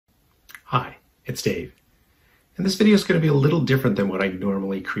Hi, it's Dave. And this video is going to be a little different than what I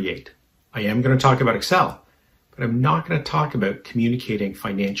normally create. I am going to talk about Excel, but I'm not going to talk about communicating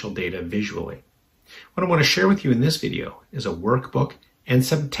financial data visually. What I want to share with you in this video is a workbook and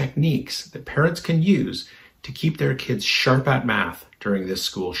some techniques that parents can use to keep their kids sharp at math during this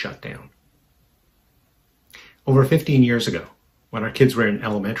school shutdown. Over 15 years ago, when our kids were in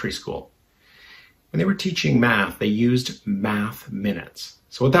elementary school, when they were teaching math, they used math minutes.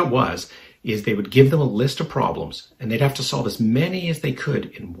 So what that was is they would give them a list of problems and they'd have to solve as many as they could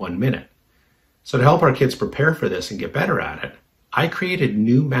in 1 minute. So to help our kids prepare for this and get better at it, I created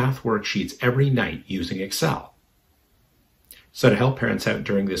new math worksheets every night using Excel. So to help parents out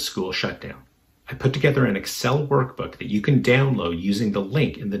during this school shutdown, I put together an Excel workbook that you can download using the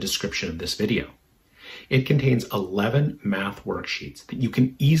link in the description of this video. It contains 11 math worksheets that you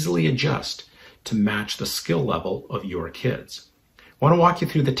can easily adjust to match the skill level of your kids. I want to walk you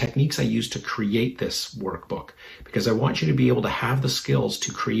through the techniques I use to create this workbook because I want you to be able to have the skills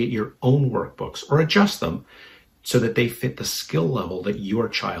to create your own workbooks or adjust them so that they fit the skill level that your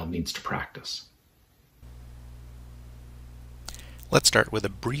child needs to practice. Let's start with a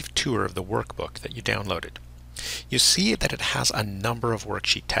brief tour of the workbook that you downloaded. You see that it has a number of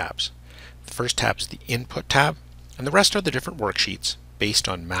worksheet tabs. The first tab is the Input tab, and the rest are the different worksheets based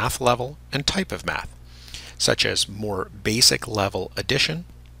on math level and type of math, such as more basic level addition.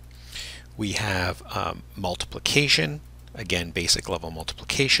 We have multiplication, again basic level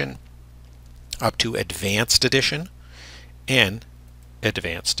multiplication, up to advanced addition and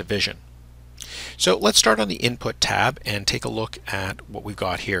advanced division. So let's start on the Input tab and take a look at what we've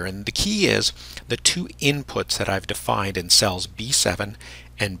got here. And the key is the two inputs that I've defined in cells B7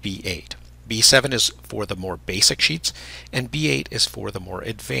 and B8. B7 is for the more basic sheets and B8 is for the more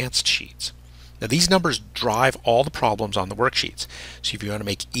advanced sheets. Now these numbers drive all the problems on the worksheets. So if you want to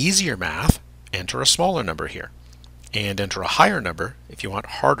make easier math, enter a smaller number here and enter a higher number if you want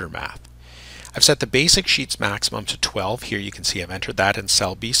harder math. I've set the basic sheets maximum to 12. Here you can see I've entered that in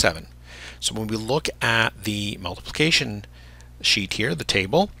cell B7. So when we look at the multiplication sheet here, the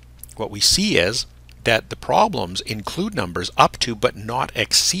table, what we see is that the problems include numbers up to but not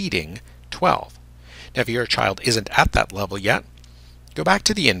exceeding 12. Now if your child isn't at that level yet, go back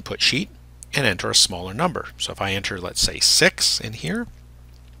to the input sheet and enter a smaller number. So if I enter, let's say 6 in here,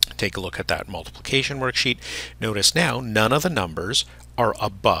 take a look at that multiplication worksheet, notice now none of the numbers are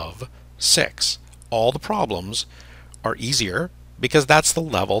above 6. All the problems are easier because that's the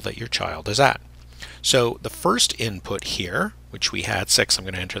level that your child is at. So the first input here, which we had 6, I'm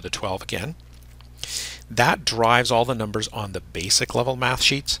going to enter the 12 again, that drives all the numbers on the basic level math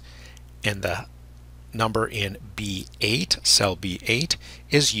sheets, and the number in B8, cell B8,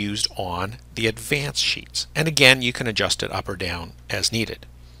 is used on the advanced sheets. And again, you can adjust it up or down as needed.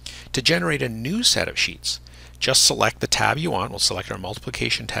 To generate a new set of sheets, just select the tab you want. We'll select our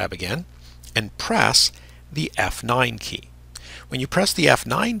multiplication tab again and press the F9 key. When you press the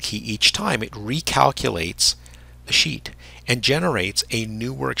F9 key each time, it recalculates the sheet and generates a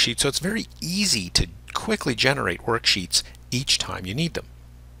new worksheet. So it's very easy to quickly generate worksheets each time you need them.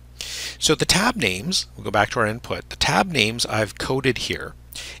 So the tab names, we'll go back to our input, the tab names I've coded here,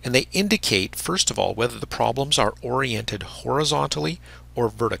 and they indicate, first of all, whether the problems are oriented horizontally or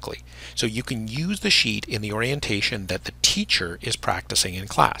vertically. So you can use the sheet in the orientation that the teacher is practicing in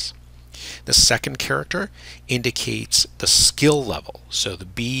class. The second character indicates the skill level. So the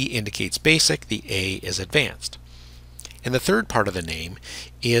B indicates basic, the A is advanced. And the third part of the name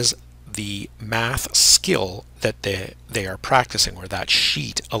is the math skill that they are practicing, or that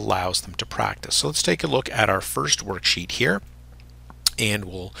sheet allows them to practice. So let's take a look at our first worksheet here, and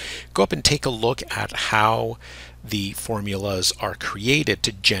we'll go up and take a look at how the formulas are created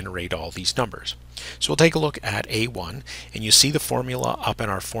to generate all these numbers. So we'll take a look at A1, and you see the formula up in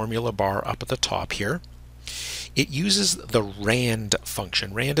our formula bar up at the top here. It uses the rand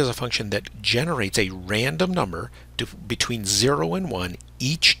function. Rand is a function that generates a random number between 0 and 1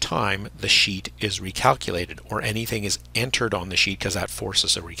 each time the sheet is recalculated, or anything is entered on the sheet, because that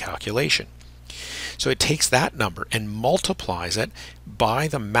forces a recalculation. So it takes that number and multiplies it by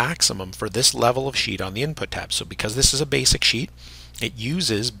the maximum for this level of sheet on the input tab. So because this is a basic sheet, it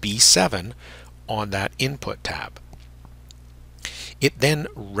uses B7 on that input tab. It then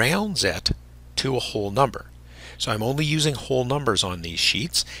rounds it to a whole number. So I'm only using whole numbers on these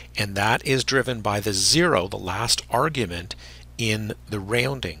sheets, and that is driven by the 0, the last argument in the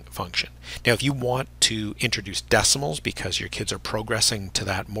rounding function. Now if you want to introduce decimals because your kids are progressing to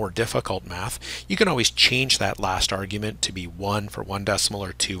that more difficult math, you can always change that last argument to be 1 for one decimal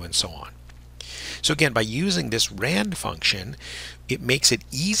or 2 and so on. So again, by using this rand function, it makes it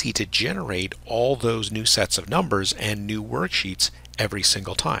easy to generate all those new sets of numbers and new worksheets every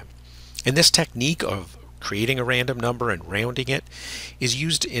single time. And this technique of creating a random number and rounding it is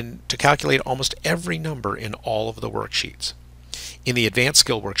used to calculate almost every number in all of the worksheets. In the advanced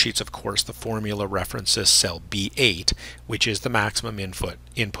skill worksheets, of course, the formula references cell B8, which is the maximum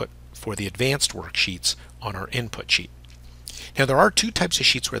input for the advanced worksheets on our input sheet. Now, there are two types of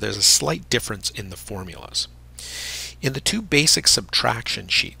sheets where there's a slight difference in the formulas. In the two basic subtraction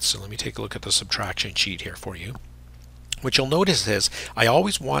sheets, so let me take a look at the subtraction sheet here for you. What you'll notice is I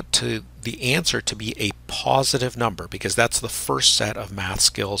always want the answer to be a positive number because that's the first set of math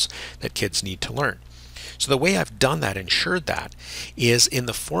skills that kids need to learn. So the way I've done that, ensured that, is in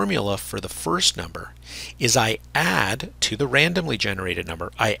the formula for the first number is I add to the randomly generated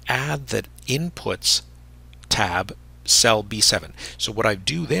number, I add the inputs tab cell B7. So what I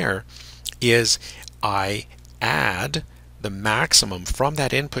do there is I add the maximum from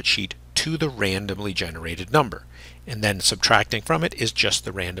that input sheet to the randomly generated number, and then subtracting from it is just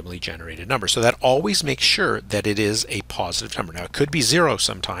the randomly generated number. So that always makes sure that it is a positive number. Now it could be 0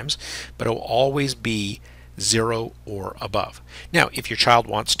 sometimes, but it will always be 0 or above. Now if your child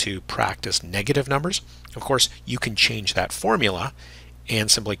wants to practice negative numbers, of course you can change that formula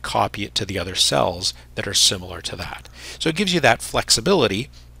and simply copy it to the other cells that are similar to that. So it gives you that flexibility,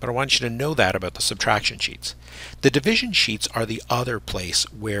 but I want you to know that about the subtraction sheets. The division sheets are the other place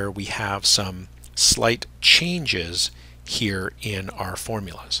where we have some slight changes here in our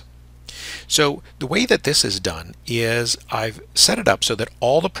formulas. So the way that this is done is I've set it up so that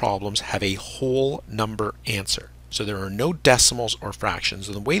all the problems have a whole number answer. So there are no decimals or fractions.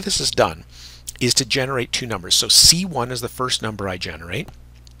 And the way this is done is to generate two numbers. So C1 is the first number I generate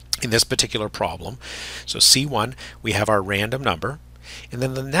in this particular problem. So C1, we have our random number. And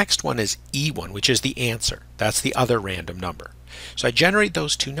then the next one is E1, which is the answer. That's the other random number. So I generate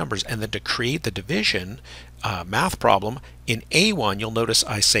those two numbers, and then to create the division math problem, in A1 you'll notice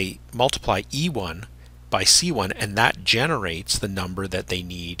I say multiply E1 by C1, and that generates the number that they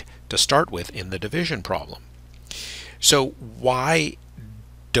need to start with in the division problem. So why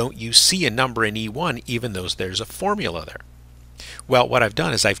don't you see a number in E1 even though there's a formula there? Well, what I've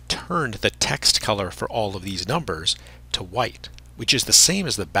done is I've turned the text color for all of these numbers to white, which is the same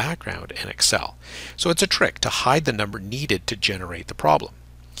as the background in Excel. So it's a trick to hide the number needed to generate the problem.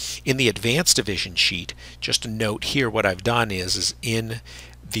 In the advanced division sheet, just a note here, what I've done is in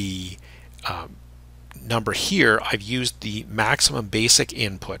the number here, I've used the maximum basic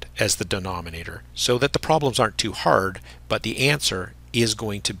input as the denominator so that the problems aren't too hard, but the answer is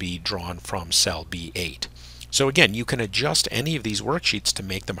going to be drawn from cell B8. So again, you can adjust any of these worksheets to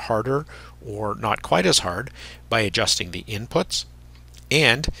make them harder or not quite as hard by adjusting the inputs,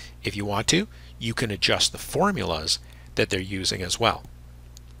 and if you want to, you can adjust the formulas that they're using as well.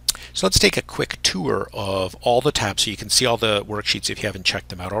 So let's take a quick tour of all the tabs so you can see all the worksheets if you haven't checked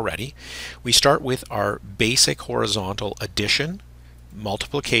them out already. We start with our basic horizontal addition,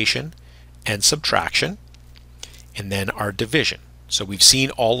 multiplication, and subtraction, and then our division. So we've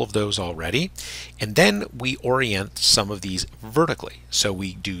seen all of those already, and then we orient some of these vertically. So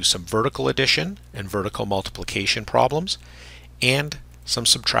we do some vertical addition and vertical multiplication problems, and some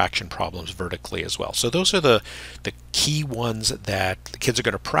subtraction problems vertically as well. So those are the key ones that the kids are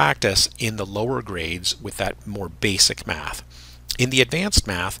going to practice in the lower grades with that more basic math. In the advanced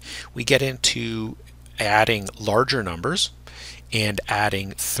math, we get into adding larger numbers and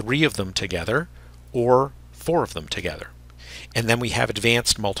adding 3 of them together or 4 of them together. And then we have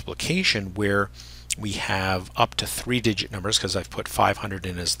advanced multiplication where we have up to 3-digit numbers, because I've put 500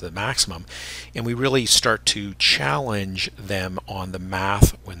 in as the maximum, and we really start to challenge them on the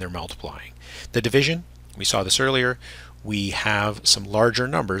math when they're multiplying. The division, we saw this earlier, we have some larger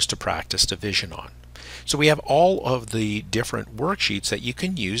numbers to practice division on. So we have all of the different worksheets that you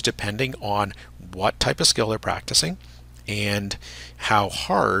can use depending on what type of skill they're practicing and how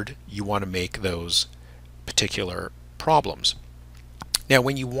hard you want to make those particular problems. Now,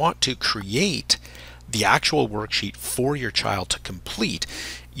 when you want to create the actual worksheet for your child to complete,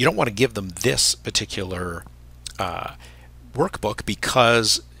 you don't want to give them this particular workbook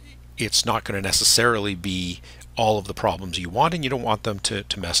because it's not going to necessarily be all of the problems you want, and you don't want them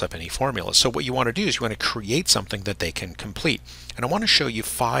to mess up any formulas. So what you want to do is you want to create something that they can complete. And I want to show you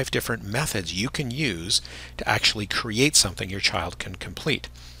 5 different methods you can use to actually create something your child can complete.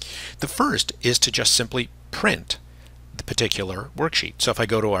 The first is to just simply print the particular worksheet. So if I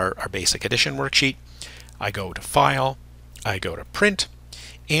go to our basic addition worksheet, I go to File, I go to Print,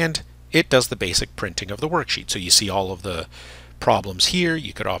 and it does the basic printing of the worksheet. So you see all of the problems here.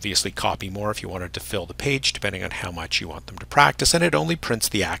 You could obviously copy more if you wanted to fill the page, depending on how much you want them to practice, and it only prints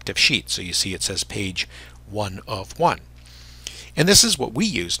the active sheet. So you see it says page 1 of 1. And this is what we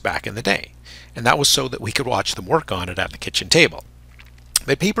used back in the day, and that was so that we could watch them work on it at the kitchen table.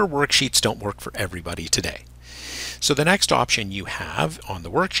 But paper worksheets don't work for everybody today. So the next option you have on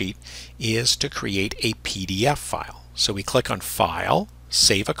the worksheet is to create a PDF file. So we click on File,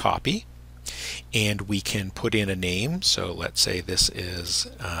 Save a Copy, and we can put in a name. So let's say this is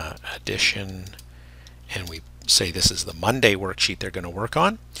addition, and we say this is the Monday worksheet they're going to work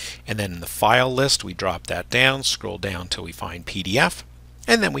on. And then in the file list, we drop that down, scroll down till we find PDF,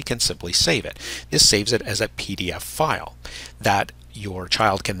 and then we can simply save it. This saves it as a PDF file that your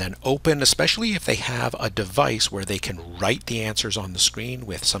child can then open, especially if they have a device where they can write the answers on the screen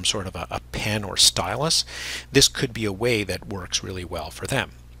with some sort of a pen or stylus. This could be a way that works really well for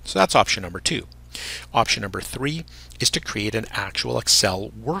them. So that's option number 2. Option number 3 is to create an actual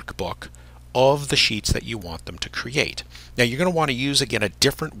Excel workbook of the sheets that you want them to create. Now you're going to want to use again a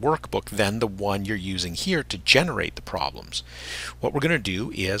different workbook than the one you're using here to generate the problems. What we're going to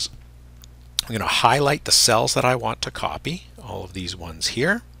do is I'm going to highlight the cells that I want to copy, all of these ones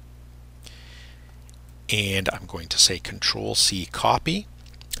here, and I'm going to say Control C copy,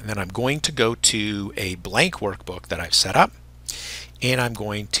 and then I'm going to go to a blank workbook that I've set up, and I'm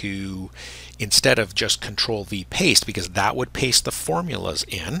going to, instead of just Control V paste, because that would paste the formulas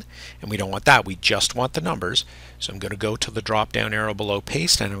in, and we don't want that, we just want the numbers. So I'm going to go to the drop down arrow below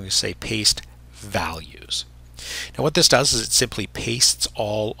paste, and I'm going to say paste values. Now what this does is it simply pastes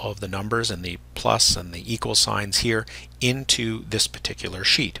all of the numbers and the plus and the equal signs here into this particular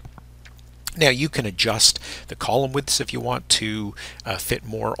sheet. Now you can adjust the column widths if you want to fit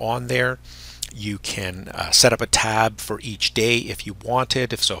more on there. You can set up a tab for each day if you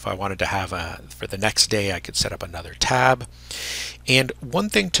wanted. If I wanted to have for the next day, I could set up another tab. And one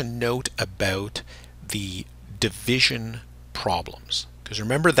thing to note about the division problems, because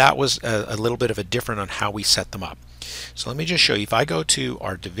remember that was a little bit of a different on how we set them up. So let me just show you. If I go to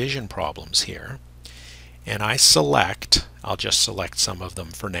our division problems here, and I select, I'll just select some of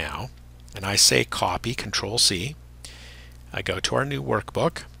them for now, and I say copy, Control C, I go to our new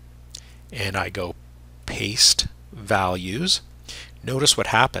workbook, and I go paste values. Notice what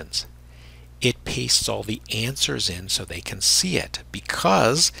happens. It pastes all the answers in so they can see it,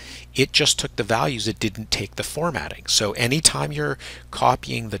 because it just took the values, it didn't take the formatting. So anytime you're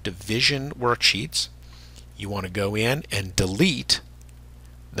copying the division worksheets, you want to go in and delete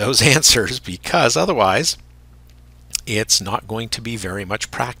those answers, because otherwise it's not going to be very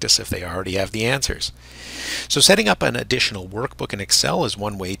much practice if they already have the answers. So setting up an additional workbook in Excel is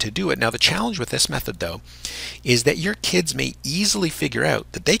one way to do it. Now the challenge with this method though is that your kids may easily figure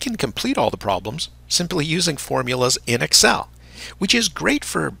out that they can complete all the problems simply using formulas in Excel, which is great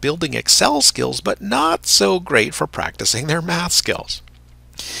for building Excel skills but not so great for practicing their math skills.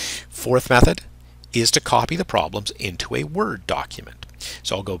 Fourth method is to copy the problems into a Word document.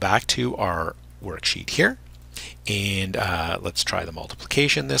 So I'll go back to our worksheet here, and let's try the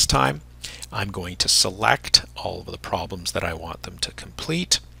multiplication this time. I'm going to select all of the problems that I want them to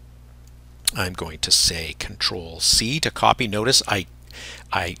complete. I'm going to say Control C to copy. Notice I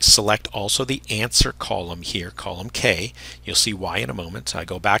select also the answer column here, column K. You'll see why in a moment. So I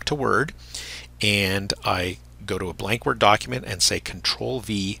go back to Word, and I go to a blank Word document and say Control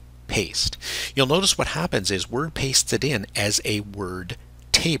V paste. You'll notice what happens is Word pastes it in as a Word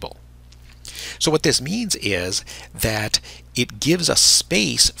table. So what this means is that it gives a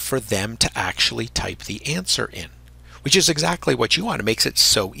space for them to actually type the answer in, which is exactly what you want. It makes it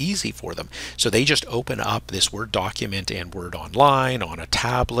so easy for them. So they just open up this Word document in Word Online, on a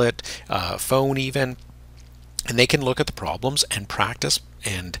tablet, phone even, and they can look at the problems and practice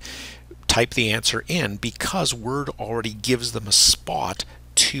and type the answer in, because Word already gives them a spot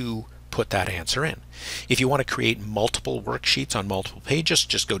to put that answer in. If you want to create multiple worksheets on multiple pages,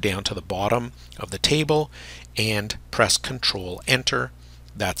 just go down to the bottom of the table and press Control Enter.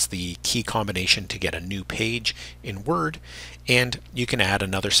 That's the key combination to get a new page in Word, and you can add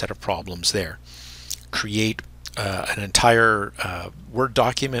another set of problems there. Create an entire Word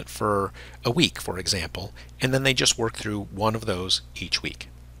document for a week, for example, and then they just work through one of those each week.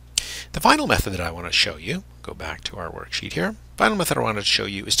 The final method that I want to show you, go back to our worksheet here, final method I wanted to show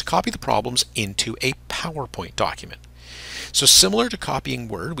you is to copy the problems into a PowerPoint document. So similar to copying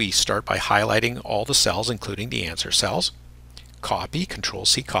Word, we start by highlighting all the cells, including the answer cells, copy, Control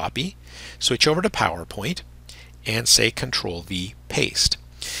C copy, switch over to PowerPoint, and say Control V paste.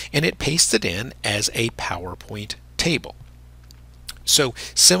 And it pastes it in as a PowerPoint table. So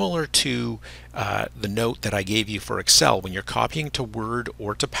similar to the note that I gave you for Excel, when you're copying to Word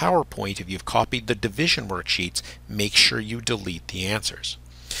or to PowerPoint, if you've copied the division worksheets, make sure you delete the answers.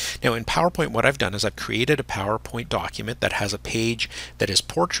 Now in PowerPoint, what I've done is I've created a PowerPoint document that has a page that is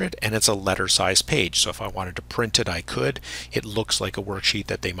portrait and it's a letter size page. So if I wanted to print it, I could. It looks like a worksheet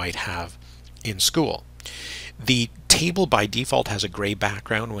that they might have in school. The table by default has a gray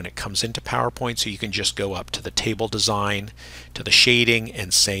background when it comes into PowerPoint, so you can just go up to the table design, to the shading,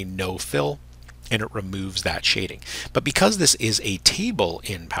 and say no fill, and it removes that shading. But because this is a table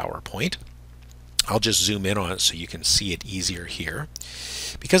in PowerPoint, I'll just zoom in on it so you can see it easier here.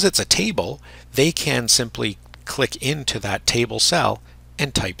 Because it's a table, they can simply click into that table cell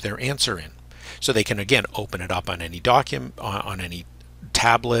and type their answer in. So they can again open it up on any document, on any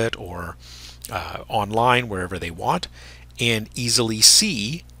tablet or online, wherever they want, and easily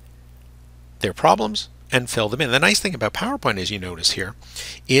see their problems and fill them in. The nice thing about PowerPoint, as you notice here,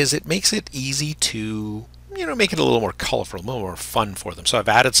 is it makes it easy to make it a little more colorful, a little more fun for them. So I've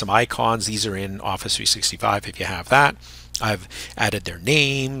added some icons. These are in Office 365 if you have that. I've added their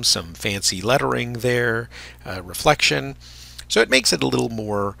name, some fancy lettering there, reflection. So it makes it a little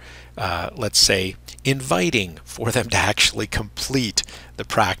more, let's say, inviting for them to actually complete the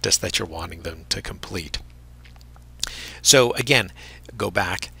practice that you're wanting them to complete. So again, go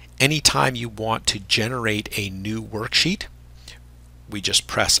back. Anytime you want to generate a new worksheet, we just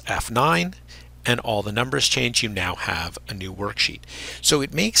press F9 and all the numbers change. You now have a new worksheet. So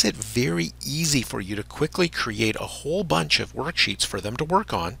it makes it very easy for you to quickly create a whole bunch of worksheets for them to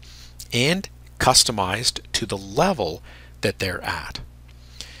work on and customized to the level that they're at.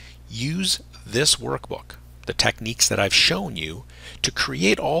 Use this workbook, the techniques that I've shown you, to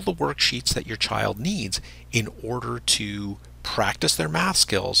create all the worksheets that your child needs in order to practice their math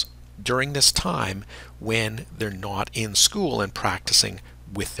skills during this time when they're not in school and practicing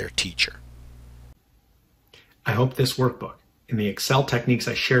with their teacher. I hope this workbook and the Excel techniques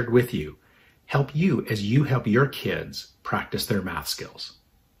I shared with you help you as you help your kids practice their math skills.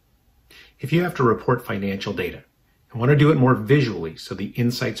 If you have to report financial data and want to do it more visually so the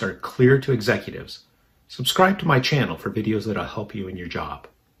insights are clear to executives, subscribe to my channel for videos that'll help you in your job.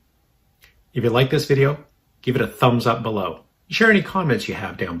 If you like this video, give it a thumbs up below. Share any comments you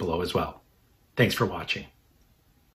have down below as well. Thanks for watching.